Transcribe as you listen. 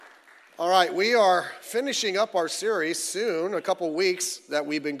All right, we are finishing up our series soon, a couple weeks that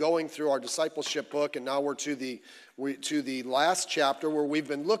we've been going through our discipleship book, and now we're to the last chapter where we've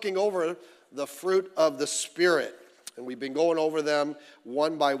been looking over the fruit of the Spirit. And we've been going over them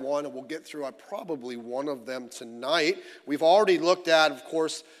one by one, and we'll get through probably one of them tonight. We've already looked at, of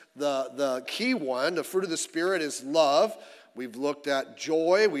course, the key one. The fruit of the Spirit is love. We've looked at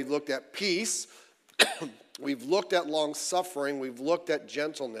joy. We've looked at peace. We've looked at long-suffering. We've looked at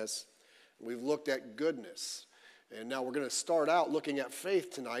gentleness. We've looked at goodness. And now we're going to start out looking at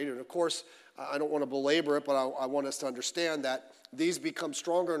faith tonight. And of course, I don't want to belabor it, but I want us to understand that these become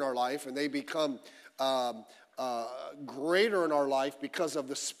stronger in our life, and they become greater in our life because of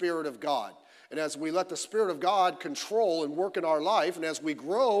the Spirit of God. And as we let the Spirit of God control and work in our life, and as we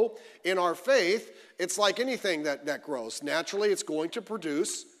grow in our faith, it's like anything that grows. Naturally, it's going to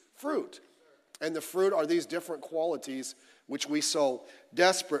produce fruit. And the fruit are these different qualities which we so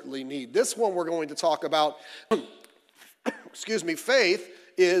desperately need. This one we're going to talk about, faith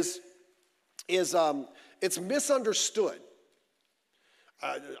is it's misunderstood.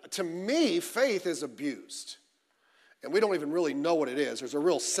 To me, faith is abused. And we don't even really know what it is. There's a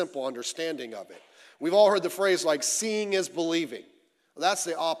real simple understanding of it. We've all heard the phrase like, seeing is believing. Well, that's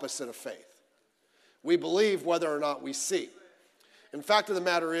the opposite of faith. We believe whether or not we see. In fact of the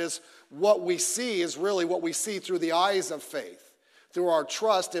matter is, what we see is really what we see through the eyes of faith, through our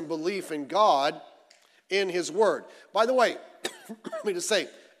trust and belief in God, in His Word. By the way, let me just say,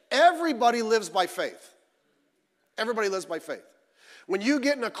 everybody lives by faith. Everybody lives by faith. When you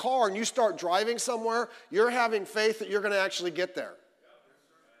get in a car and you start driving somewhere, you're having faith that you're going to actually get there.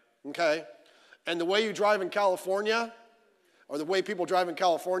 Okay? And the way you drive in California, or the way people drive in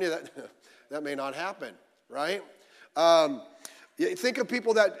California, that may not happen, right? Think of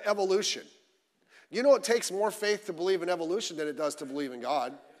people that evolution. You know it takes more faith to believe in evolution than it does to believe in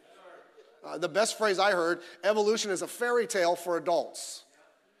God. The best phrase I heard, evolution is a fairy tale for adults.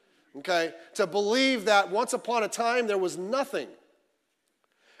 Okay? To believe that once upon a time there was nothing.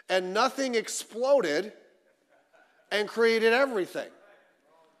 And nothing exploded and created everything.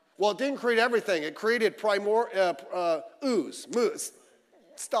 Well, it didn't create everything. It created ooze,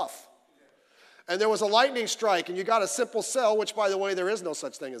 stuff. And there was a lightning strike, and you got a simple cell, which, by the way, there is no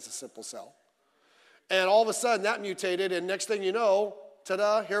such thing as a simple cell. And all of a sudden, that mutated, and next thing you know,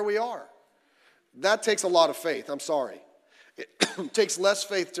 ta-da, here we are. That takes a lot of faith. I'm sorry. It takes less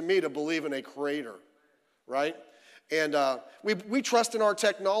faith to me to believe in a creator, right? And we trust in our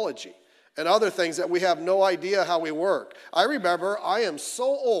technology and other things that we have no idea how we work. I remember, I am so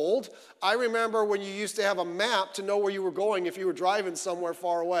old, I remember when you used to have a map to know where you were going if you were driving somewhere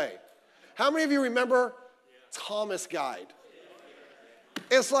far away. How many of you remember Thomas Guide?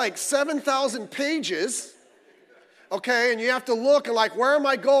 It's like 7,000 pages, okay, and you have to look and like, where am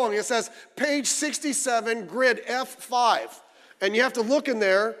I going? It says page 67, grid F5. And you have to look in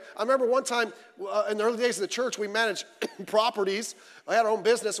there. I remember one time in the early days of the church, we managed properties. I had our own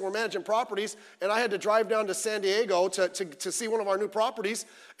business, and we're managing properties. And I had to drive down to San Diego to see one of our new properties.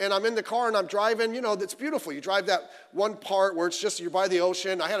 And I'm in the car, and I'm driving. You know, it's beautiful. You drive that one part where it's just you're by the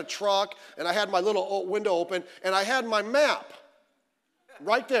ocean. I had a truck, and I had my little window open. And I had my map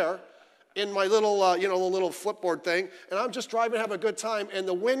right there in my little, little flipboard thing. And I'm just driving, having a good time. And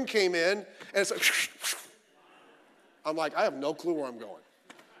the wind came in, and it's like... I'm like, I have no clue where I'm going.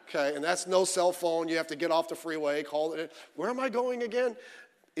 Okay, and that's no cell phone. You have to get off the freeway, call it. Where am I going again?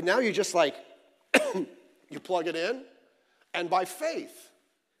 And now you just like, you plug it in, and by faith,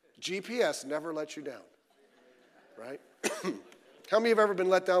 GPS never lets you down, right? How many have ever been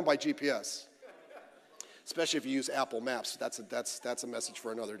let down by GPS? Especially if you use Apple Maps. That's a message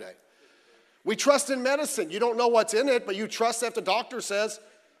for another day. We trust in medicine. You don't know what's in it, but you trust that the doctor says,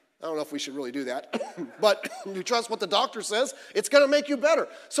 I don't know if we should really do that, but you trust what the doctor says, it's going to make you better.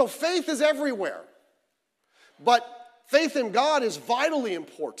 So faith is everywhere. But faith in God is vitally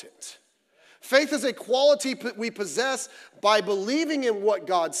important. Faith is a quality we possess by believing in what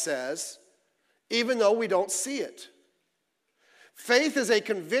God says, even though we don't see it. Faith is a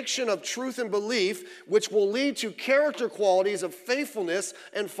conviction of truth and belief, which will lead to character qualities of faithfulness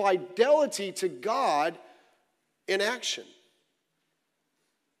and fidelity to God in action.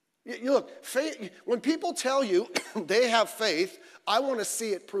 You look, faith, when people tell you they have faith, I want to see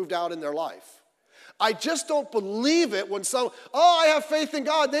it proved out in their life. I just don't believe it when I have faith in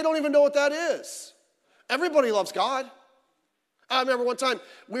God. They don't even know what that is. Everybody loves God. I remember one time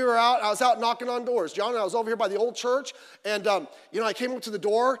I was out knocking on doors. John and I was over here by the old church, and I came up to the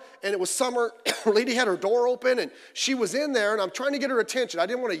door, and it was summer. A lady had her door open, and she was in there, and I'm trying to get her attention. I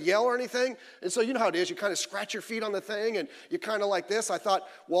didn't want to yell or anything, and so you know how it is. You kind of scratch your feet on the thing, and you kind of like this. I thought,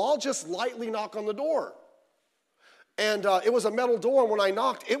 well, I'll just lightly knock on the door. And it was a metal door, and when I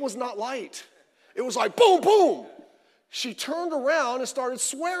knocked, it was not light. It was like boom, boom. She turned around and started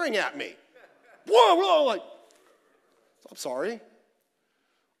swearing at me. Whoa, whoa, like, I'm sorry.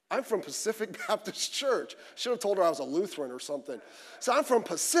 I'm from Pacific Baptist Church. Should have told her I was a Lutheran or something. So I'm from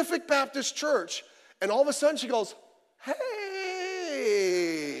Pacific Baptist Church, and all of a sudden she goes,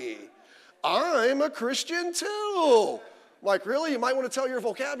 hey, I'm a Christian too. I'm like, really? You might want to tell your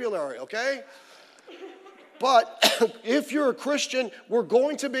vocabulary, okay? But if you're a Christian, we're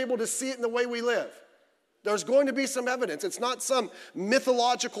going to be able to see it in the way we live. There's going to be some evidence. It's not some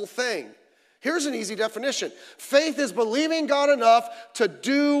mythological thing. Here's an easy definition. Faith is believing God enough to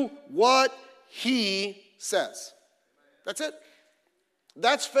do what he says. That's it.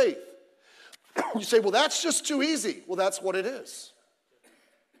 That's faith. You say, well, that's just too easy. Well, that's what it is.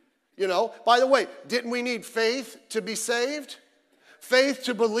 By the way, didn't we need faith to be saved? Faith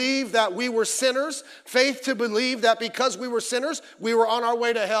to believe that we were sinners. Faith to believe that because we were sinners, we were on our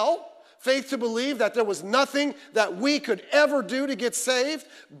way to hell. Faith to believe that there was nothing that we could ever do to get saved,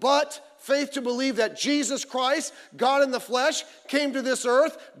 but faith to believe that Jesus Christ, God in the flesh, came to this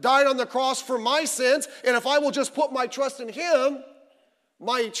earth, died on the cross for my sins, and if I will just put my trust in him,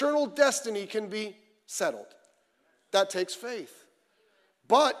 my eternal destiny can be settled. That takes faith.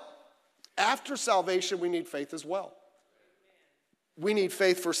 But after salvation, we need faith as well. We need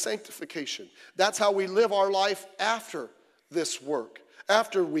faith for sanctification. That's how we live our life after this work,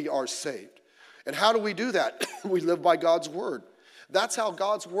 after we are saved. And how do we do that? We live by God's word. That's how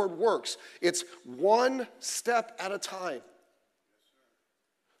God's word works. It's one step at a time.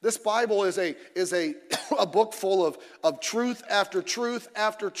 This Bible is a book full of truth after truth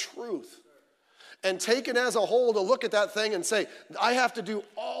after truth. And taken as a whole to look at that thing and say, I have to do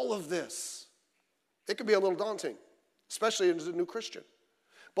all of this. It can be a little daunting, especially as a new Christian.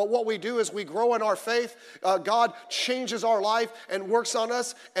 But what we do is we grow in our faith. God changes our life and works on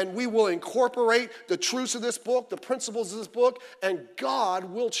us, and we will incorporate the truths of this book, the principles of this book, and God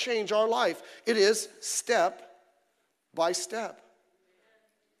will change our life. It is step by step.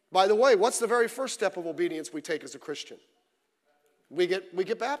 By the way, what's the very first step of obedience we take as a Christian? We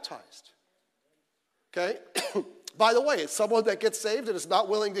get baptized. Okay? By the way, someone that gets saved and is not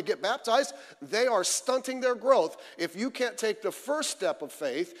willing to get baptized, they are stunting their growth. If you can't take the first step of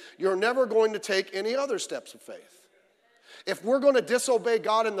faith, you're never going to take any other steps of faith. If we're going to disobey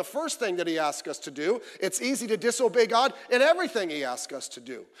God in the first thing that he asks us to do, it's easy to disobey God in everything he asks us to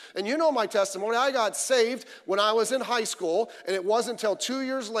do. And you know my testimony. I got saved when I was in high school, and it wasn't until 2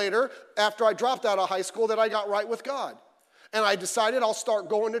 years later, after I dropped out of high school, that I got right with God. And I decided I'll start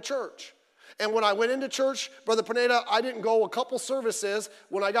going to church. And when I went into church, Brother Pineda, I didn't go a couple services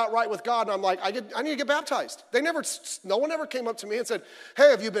when I got right with God, and I'm like, I need to get baptized. No one ever came up to me and said,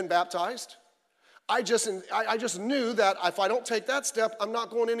 hey, have you been baptized? I just knew that if I don't take that step, I'm not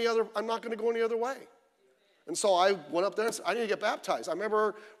going to go any other way. And so I went up there and said, I need to get baptized. I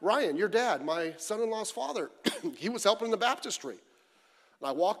remember Ryan, your dad, my son-in-law's father, he was helping in the baptistry. And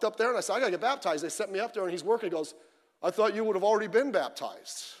I walked up there and I said, I got to get baptized. They sent me up there and he's working. He goes, I thought you would have already been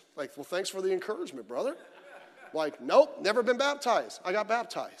baptized. Like, well, thanks for the encouragement, brother. Like, nope, never been baptized. I got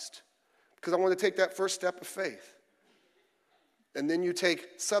baptized because I wanted to take that first step of faith. And then you take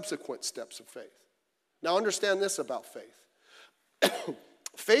subsequent steps of faith. Now, understand this about faith.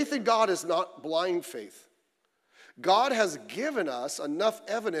 Faith in God is not blind faith. God has given us enough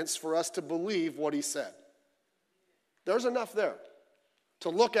evidence for us to believe what he said. There's enough there to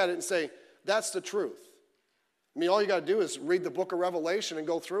look at it and say, that's the truth. I mean, all you got to do is read the book of Revelation and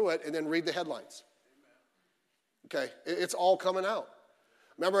go through it and then read the headlines. Okay, it's all coming out.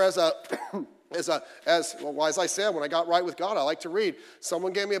 Remember, as I said, when I got right with God, I like to read.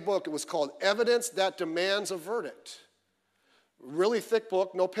 Someone gave me a book. It was called Evidence That Demands a Verdict. Really thick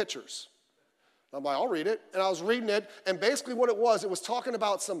book, no pictures. I'm like, I'll read it. And I was reading it, and basically what it was talking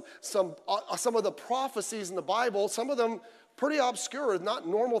about some of the prophecies in the Bible, some of them pretty obscure, not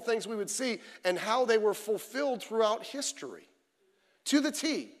normal things we would see, and how they were fulfilled throughout history. To the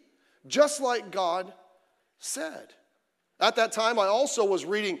T, just like God said. At that time, I also was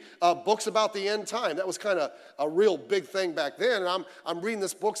reading books about the end time. That was kind of a real big thing back then. And I'm reading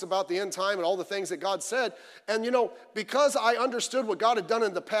these books about the end time and all the things that God said. And, because I understood what God had done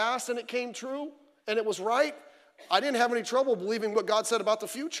in the past and it came true and it was right, I didn't have any trouble believing what God said about the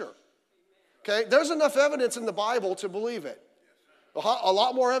future. Okay? There's enough evidence in the Bible to believe it. A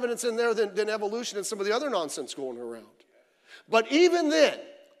lot more evidence in there than evolution and some of the other nonsense going around. But even then,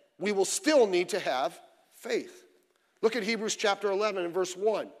 we will still need to have faith. Look at Hebrews chapter 11 and verse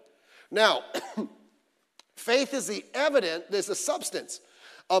 1. Now, faith is the substance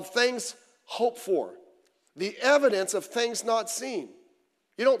of things hoped for, the evidence of things not seen.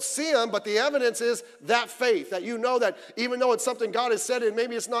 You don't see them, but the evidence is that faith, that you know that even though it's something God has said and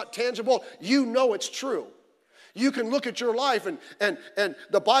maybe it's not tangible, you know it's true. You can look at your life, and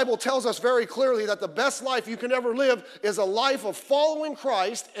the Bible tells us very clearly that the best life you can ever live is a life of following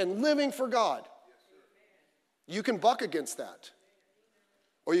Christ and living for God. You can buck against that.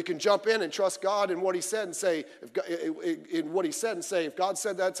 Or you can jump in and trust God in what he said and say, if God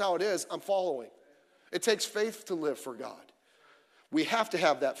said that's how it is, I'm following. It takes faith to live for God. We have to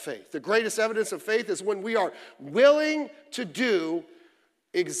have that faith. The greatest evidence of faith is when we are willing to do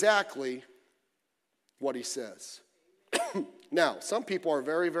exactly what he says. Now, some people are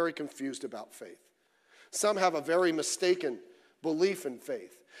very, very confused about faith. Some have a very mistaken belief in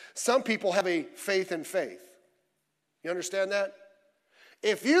faith. Some people have a faith in faith. You understand that?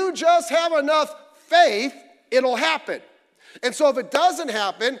 If you just have enough faith, it'll happen. And so if it doesn't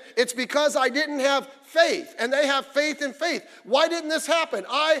happen, it's because I didn't have faith. And they have faith in faith. Why didn't this happen?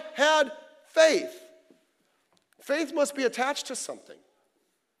 I had faith. Faith must be attached to something.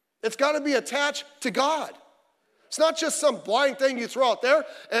 It's got to be attached to God. It's not just some blind thing you throw out there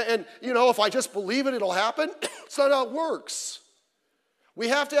and if I just believe it, it'll happen. It's not how it works. We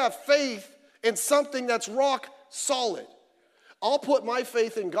have to have faith in something that's rock solid. I'll put my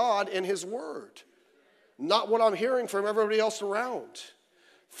faith in God and his word, not what I'm hearing from everybody else around.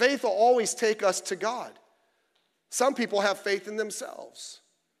 Faith will always take us to God. Some people have faith in themselves.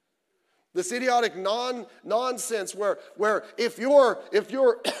 This idiotic nonsense where if you're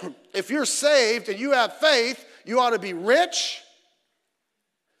if you're saved and you have faith, you ought to be rich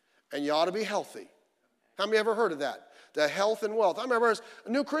and you ought to be healthy. How many ever heard of that? The health and wealth. I remember as a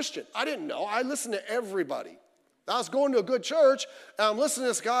new Christian. I didn't know. I listened to everybody. I was going to a good church, and I'm listening to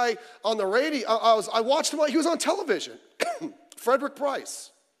this guy on the radio. I watched him. He was on television. Frederick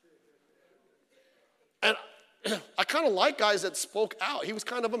Price. And I kind of like guys that spoke out. He was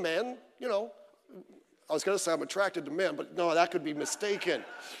kind of a man, I was going to say I'm attracted to men, but no, that could be mistaken.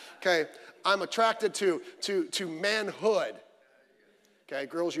 Okay, I'm attracted to manhood. Okay,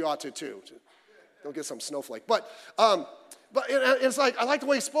 girls, you ought to too. Don't get some snowflake. But it's like I like the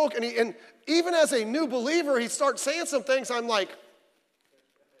way he spoke, and even as a new believer, he starts saying some things. I'm like,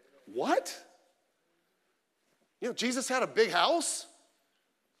 what? Jesus had a big house.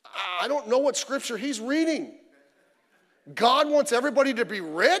 I don't know what scripture he's reading. God wants everybody to be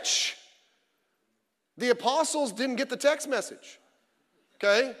rich. The apostles didn't get the text message.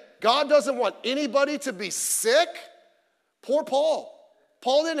 Okay? God doesn't want anybody to be sick. Poor Paul.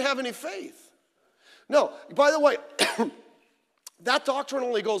 Paul didn't have any faith. No, by the way, that doctrine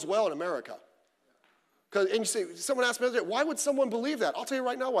only goes well in America. And you say, someone asked me, why would someone believe that? I'll tell you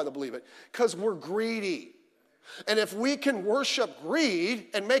right now why they believe it. Because we're greedy. And if we can worship greed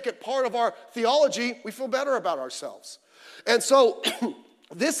and make it part of our theology, we feel better about ourselves. And so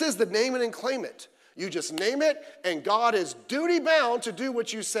this is the name it and claim it. You just name it, and God is duty bound to do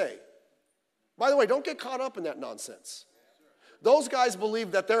what you say. By the way, don't get caught up in that nonsense. Those guys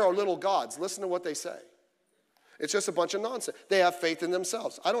believe that there are little gods. Listen to what they say. It's just a bunch of nonsense. They have faith in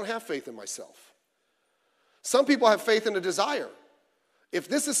themselves. I don't have faith in myself. Some people have faith in a desire. If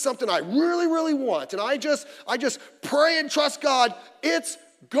this is something I really, really want, and I just pray and trust God, it's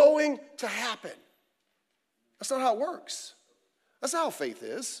going to happen. That's not how it works. That's not how faith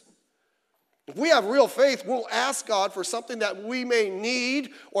is. If we have real faith, we'll ask God for something that we may need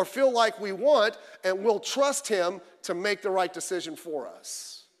or feel like we want, and we'll trust him to make the right decision for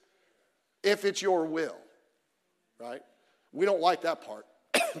us. If it's your will, right? We don't like that part.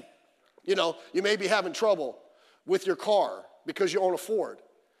 You may be having trouble with your car because you own a Ford.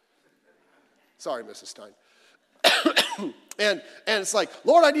 Sorry, Mrs. Stein. and it's like,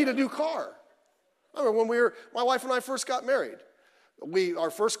 Lord, I need a new car. I remember when my wife and I first got married. Our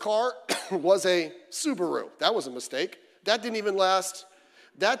first car was a Subaru. That was a mistake. That didn't even last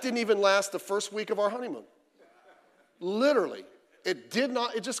the first week of our honeymoon. Literally. It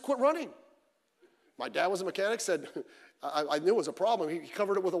just quit running. My dad was a mechanic, said, I knew it was a problem. He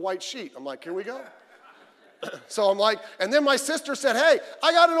covered it with a white sheet. I'm like, here we go. So I'm like, and then my sister said, hey,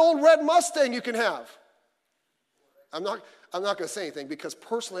 I got an old red Mustang you can have. I'm not going to say anything because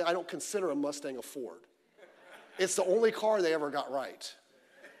personally I don't consider a Mustang a Ford. It's the only car they ever got right.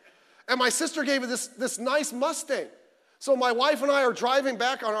 And my sister gave me this nice Mustang. So my wife and I are driving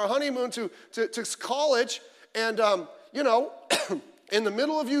back on our honeymoon to college, and you know, in the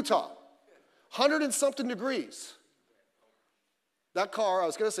middle of Utah, 100 and something degrees. That car, I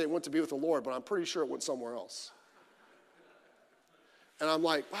was going to say it went to be with the Lord, but I'm pretty sure it went somewhere else. And I'm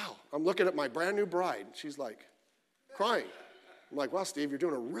like, wow, I'm looking at my brand new bride. She's like crying. I'm like, wow, Steve, you're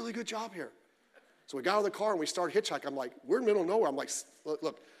doing a really good job here. So we got out of the car and we started hitchhiking. I'm like, we're in the middle of nowhere. I'm like,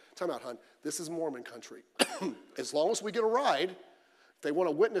 look, time out, hon. This is Mormon country. As long as we get a ride, if they want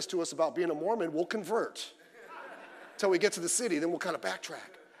to witness to us about being a Mormon, we'll convert. Until we get to the city, then we'll kind of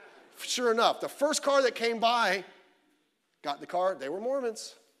backtrack. Sure enough, the first car that came by, got in the car, they were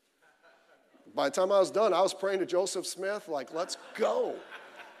Mormons. By the time I was done, I was praying to Joseph Smith, like, let's go.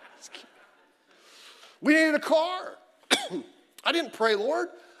 We needed a car. I didn't pray, Lord.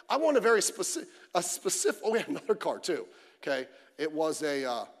 I want a very specific, oh, we had another car too, okay? It was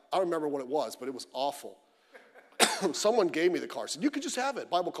I don't remember what it was, but it was awful. Someone gave me the car, said, you could just have it,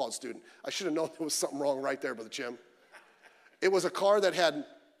 Bible college student. I should have known there was something wrong right there, Brother Jim. It was a car that had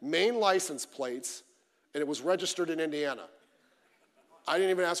Maine license plates, and it was registered in Indiana. I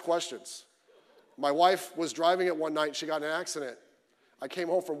didn't even ask questions. My wife was driving it one night, and she got in an accident. I came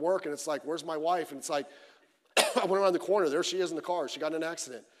home from work, and it's like, where's my wife? And it's like, I went around the corner. There she is in the car. She got in an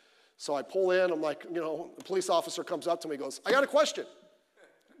accident. So I pull in. I'm like, you know, the police officer comes up to me and goes, I got a question.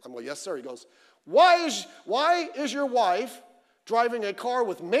 I'm like, yes, sir. He goes, why is your wife driving a car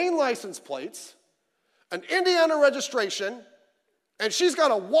with Maine license plates, an Indiana registration, and she's got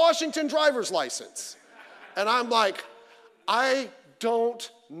a Washington driver's license? And I'm like, I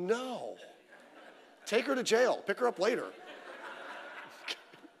don't know. Take her to jail. Pick her up later.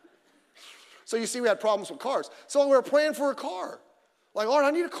 So you see, we had problems with cars. So we were praying for a car. Like, Lord,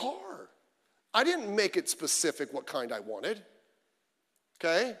 I need a car. I didn't make it specific what kind I wanted.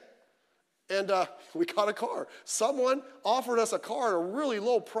 Okay? And we got a car. Someone offered us a car at a really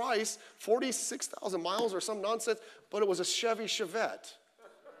low price, 46,000 miles or some nonsense, but it was a Chevy Chevette.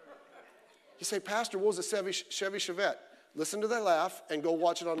 You say, Pastor, what was a Chevy Chevette? Listen to that laugh and go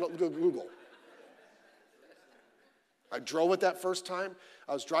watch it on Google. I drove it that first time.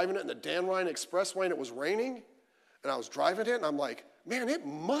 I was driving it in the Dan Ryan Expressway, and it was raining. And I was driving it, and I'm like, man, it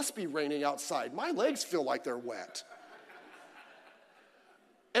must be raining outside. My legs feel like they're wet.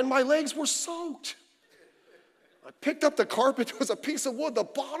 And my legs were soaked. I picked up the carpet. It was a piece of wood. The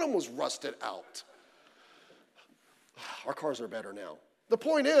bottom was rusted out. Our cars are better now. The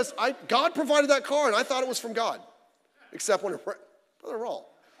point is, God provided that car, and I thought it was from God. Except when it rained. They're wrong.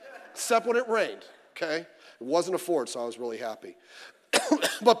 Except when it rained, okay? It wasn't a Ford, so I was really happy.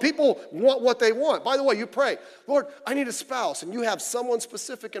 But people want what they want. By the way, you pray, Lord, I need a spouse, and you have someone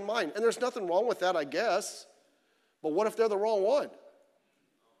specific in mind. And there's nothing wrong with that, I guess. But what if they're the wrong one?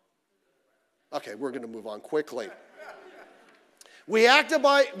 Okay, we're going to move on quickly. We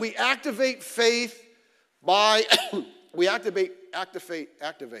activate faith by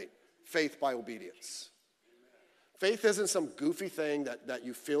activate faith by obedience. Faith isn't some goofy thing that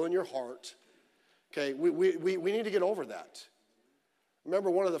you feel in your heart. Okay, we need to get over that.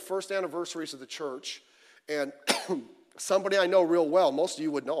 Remember one of the first anniversaries of the church, and somebody I know real well, most of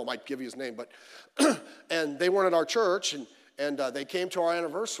you would know, I might give you his name, but and they weren't at our church, and they came to our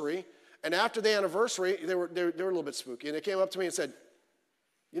anniversary, and after the anniversary, they were a little bit spooky, and they came up to me and said,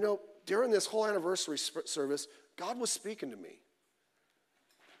 you know, during this whole anniversary service, God was speaking to me.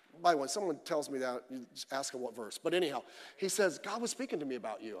 By the way, someone tells me that, you just ask him what verse. But anyhow, he says, God was speaking to me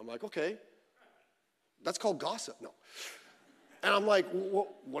about you. I'm like, okay. That's called gossip. No. And I'm like,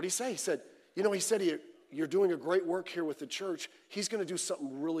 what did he say? He said, you know, you're doing a great work here with the church. He's going to do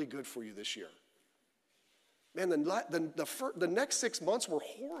something really good for you this year. Man, the next 6 months were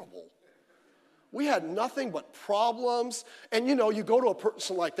horrible. We had nothing but problems. And, you know, you go to a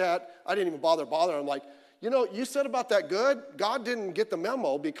person like that. I didn't even bother. I'm like, you know, you said about that good. God didn't get the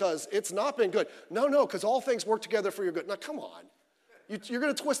memo because it's not been good. No, because all things work together for your good. Now, come on. You're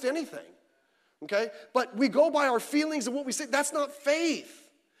going to twist anything. Okay? But we go by our feelings and what we say. That's not faith.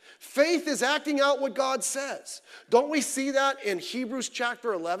 Faith is acting out what God says. Don't we see that in Hebrews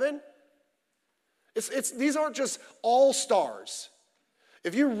chapter 11? These aren't just all stars.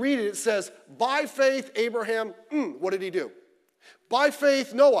 If you read it, it says, by faith, Abraham, what did he do? By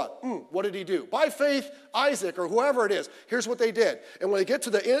faith, Noah, what did he do? By faith, Isaac, or whoever it is, here's what they did. And when they get to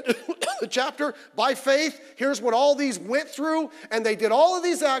the end of the chapter, by faith, here's what all these went through, and they did all of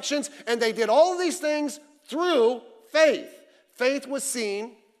these actions, and they did all of these things through faith. Faith was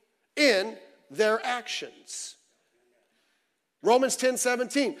seen in their actions. Romans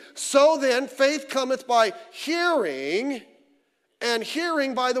 10:17. So then, faith cometh by hearing, and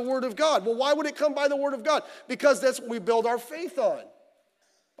hearing by the word of God. Well, why would it come by the word of God? Because that's what we build our faith on.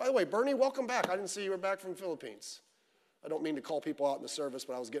 By the way, Bernie, welcome back. I didn't see you were back from the Philippines. I don't mean to call people out in the service,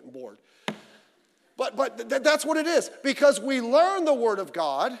 but I was getting bored. But that's what it is. Because we learn the Word of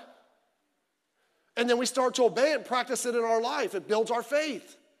God, and then we start to obey it and practice it in our life. It builds our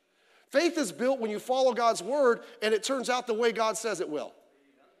faith. Faith is built when you follow God's Word, and it turns out the way God says it will.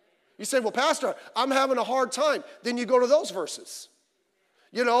 You say, well, Pastor, I'm having a hard time. Then you go to those verses.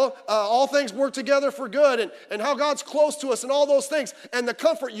 You know, all things work together for good, and how God's close to us and all those things, and the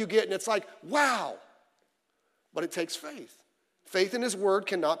comfort you get, and it's like, wow. But it takes faith. Faith in His Word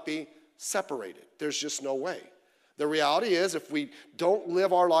cannot be separated. There's just no way. The reality is, if we don't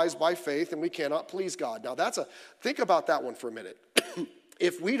live our lives by faith, then we cannot please God. Now, think about that one for a minute.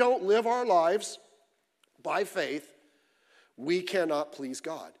 If we don't live our lives by faith, we cannot please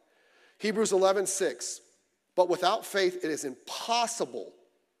God. Hebrews 11:6, but without faith, it is impossible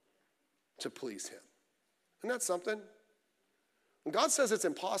to please Him. Isn't that something? When God says it's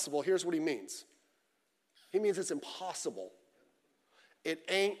impossible, here's what He means. He means it's impossible. It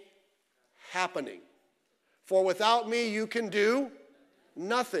ain't happening. For without me, you can do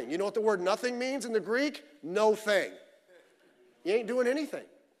nothing. You know what the word nothing means in the Greek? No thing. You ain't doing anything.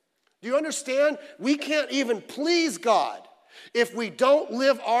 Do you understand? We can't even please God if we don't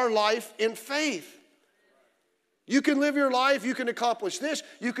live our life in faith. You can live your life, you can accomplish this,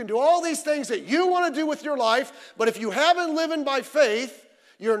 you can do all these things that you want to do with your life, but if you haven't lived by faith,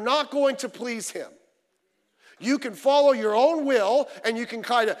 you're not going to please Him. You can follow your own will, and you can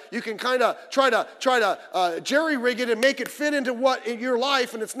kind of try to jerry-rig it and make it fit into what in your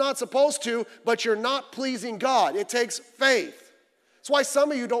life, and it's not supposed to, but you're not pleasing God. It takes faith. That's why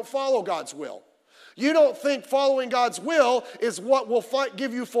some of you don't follow God's will. You don't think following God's will is what will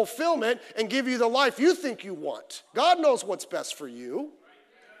give you fulfillment and give you the life you think you want. God knows what's best for you,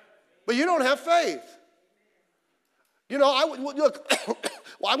 but you don't have faith. You know,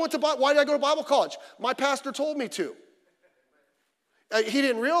 why did I go to Bible college? My pastor told me to. He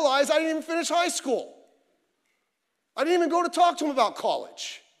didn't realize I didn't even finish high school. I didn't even go to talk to him about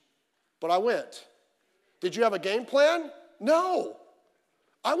college, but I went. Did you have a game plan? No.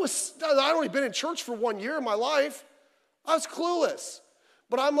 I'd only been in church for 1 year of my life. I was clueless.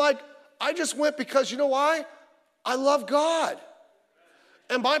 But I'm like, I just went because, you know why? I love God.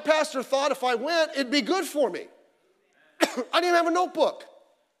 And my pastor thought if I went, it'd be good for me. I didn't even have a notebook.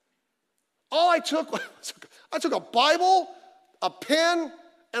 All I took a Bible, a pen,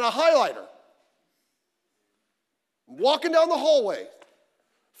 and a highlighter. Walking down the hallway,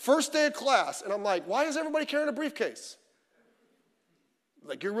 first day of class, and I'm like, why is everybody carrying a briefcase?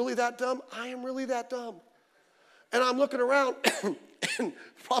 Like, you're really that dumb? I am really that dumb. And I'm looking around, and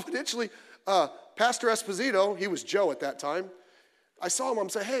providentially, Pastor Esposito, he was Joe at that time, I saw him, I'm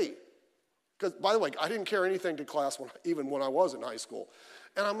saying, hey, because, by the way, I didn't carry anything to class even when I was in high school.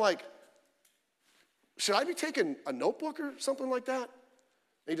 And I'm like, should I be taking a notebook or something like that?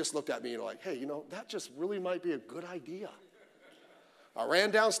 And he just looked at me and like, hey, you know, that just really might be a good idea. I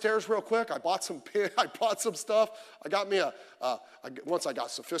ran downstairs real quick. I bought some stuff. I got me once I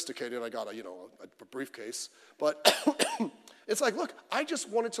got sophisticated, I got a briefcase. But it's like, look, I just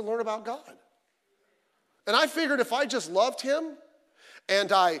wanted to learn about God. And I figured if I just loved Him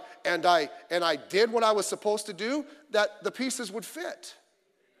and I did what I was supposed to do, that the pieces would fit.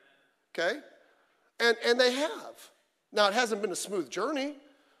 Okay? And they have. Now, it hasn't been a smooth journey,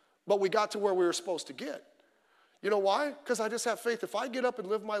 but we got to where we were supposed to get. You know why? Because I just have faith. If I get up and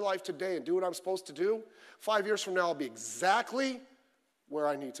live my life today and do what I'm supposed to do, 5 years from now, I'll be exactly where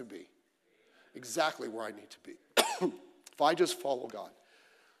I need to be. Exactly where I need to be. If I just follow God.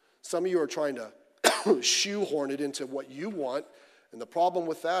 Some of you are trying to shoehorn it into what you want, and the problem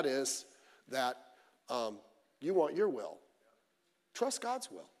with that is that you want your will. Trust God's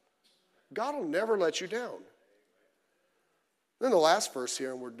will. God will never let you down. Then the last verse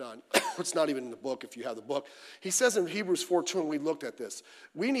here, and we're done. It's not even in the book if you have the book. He says in Hebrews 4:2, and we looked at this.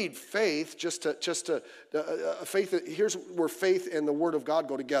 We need faith faith. Here's where faith and the Word of God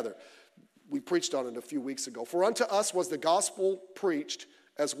go together. We preached on it a few weeks ago. For unto us was the gospel preached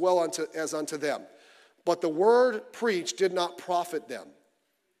as well as unto them. But the word preached did not profit them,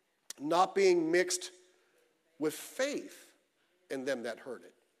 not being mixed with faith in them that heard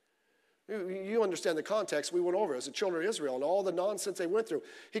it. You understand the context. We went over it as the children of Israel and all the nonsense they went through.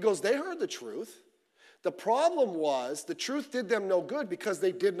 He goes, they heard the truth. The problem was the truth did them no good because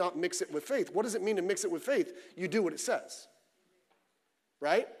they did not mix it with faith. What does it mean to mix it with faith? You do what it says.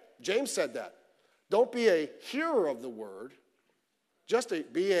 Right? James said that. Don't be a hearer of the word,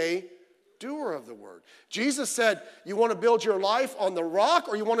 be a doer of the word. Jesus said, you want to build your life on the rock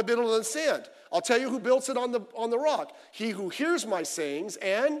or you want to build it on the sand? I'll tell you who builds it on the rock. He who hears my sayings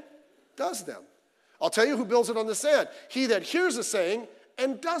and does them. I'll tell you who builds it on the sand. He that hears the saying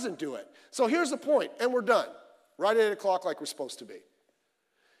and doesn't do it. So here's the point, and we're done. Right at 8 o'clock like we're supposed to be.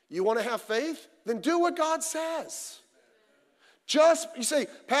 You want to have faith? Then do what God says. You say,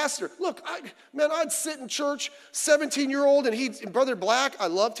 Pastor, look, I'd sit in church, 17-year-old, and Brother Black, I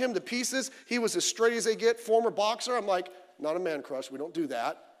loved him to pieces. He was as straight as they get, former boxer. I'm like, not a man crush, we don't do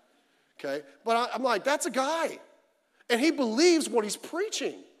that. Okay? But I'm like, that's a guy. And he believes what he's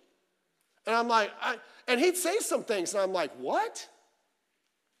preaching. And I'm like, and he'd say some things, and I'm like, what?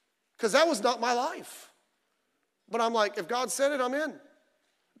 Because that was not my life. But I'm like, if God said it, I'm in.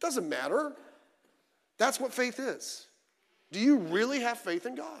 It doesn't matter. That's what faith is. Do you really have faith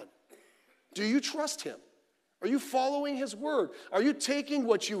in God? Do you trust him? Are you following his word? Are you taking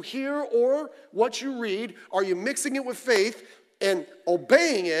what you hear or what you read? Are you mixing it with faith and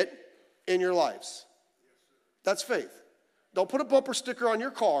obeying it in your lives? That's faith. Don't put a bumper sticker on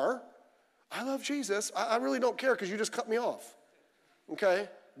your car. I love Jesus. I really don't care because you just cut me off. Okay?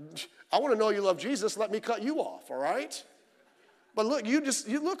 I want to know you love Jesus. Let me cut you off, all right? But look, are you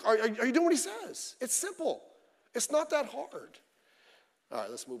doing what he says? It's simple. It's not that hard. All right,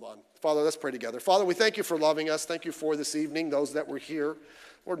 let's move on. Father, let's pray together. Father, we thank you for loving us. Thank you for this evening, those that were here.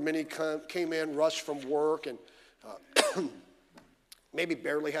 Lord, many came in, rushed from work, and maybe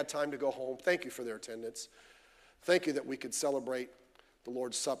barely had time to go home. Thank you for their attendance. Thank you that we could celebrate the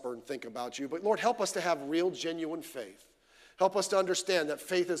Lord's Supper and think about you. But Lord, help us to have real, genuine faith. Help us to understand that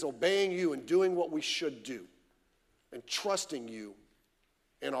faith is obeying you and doing what we should do and trusting you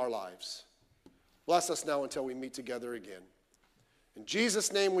in our lives. Bless us now until we meet together again. In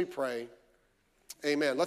Jesus' name we pray. Amen.